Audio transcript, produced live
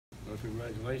So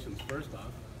congratulations, first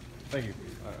off. Thank you.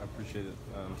 I appreciate it.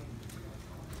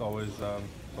 It's always good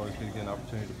to get an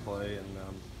opportunity to play, and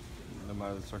no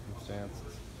matter the circumstance,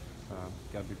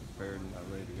 got to be prepared and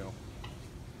ready to go.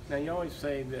 Now, you always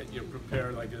say that you're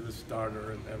prepared like you're the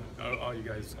starter, and all you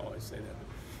guys always say that.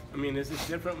 I mean, is it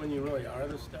different when you really are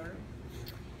the starter?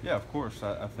 Yeah, of course.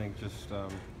 I think just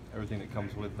everything that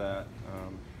comes with that,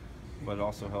 but it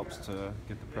also helps to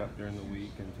get the prep during the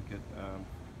week and to get,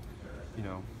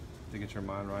 to get your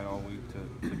mind right all week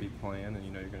to be playing, and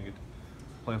you're going to get to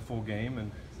play a full game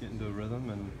and get into a rhythm,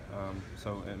 and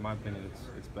so in my opinion,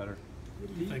 it's better.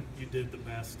 What do you think you did the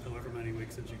best, however many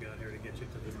weeks since you got here, to get you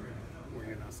to this point where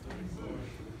you're not starting?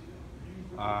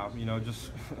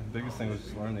 Just the biggest thing was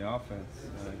just learn the offense,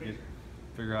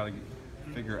 figure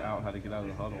out how to get out of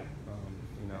the huddle.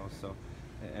 So,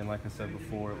 and like I said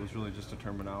before, it was really just a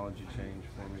terminology change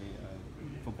for me.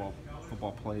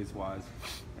 Football plays wise,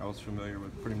 I was familiar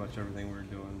with pretty much everything we were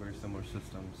doing, very similar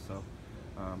systems. So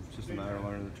it's just a matter of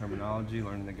learning the terminology,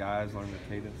 learning the guys, learning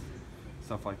the cadence,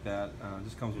 stuff like that. It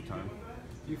just comes with time.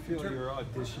 Do you feel you're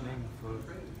auditioning for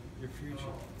your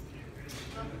future?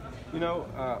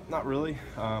 Not really.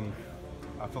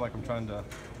 I feel like I'm trying to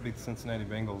beat the Cincinnati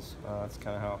Bengals. That's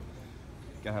kind of how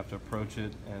you have to approach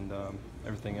it, and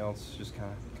everything else just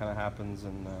kind of happens,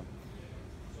 and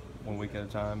 1 week at a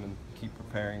time, and keep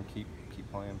preparing, keep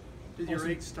playing. Did your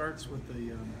 8 starts with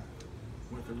the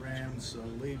Rams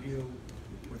leave you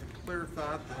with a clear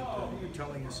thought that you're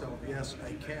telling yourself, yes,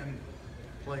 I can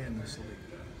play in this league?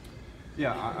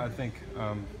 Yeah, I think,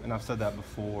 and I've said that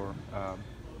before,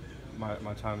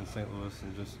 my time in St. Louis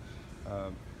and just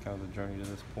kind of the journey to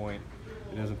this point,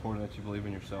 it is important that you believe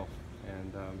in yourself,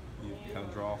 and you kind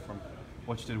of draw from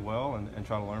what you did well and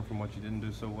try to learn from what you didn't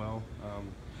do so well.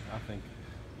 I think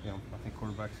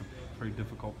quarterback's a pretty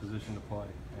difficult position to play,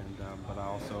 and but I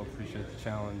also appreciate the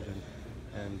challenge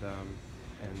and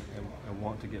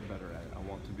want to get better at it. I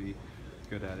want to be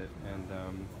good at it, and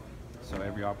so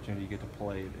every opportunity you get to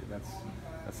play,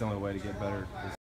 that's the only way to get better.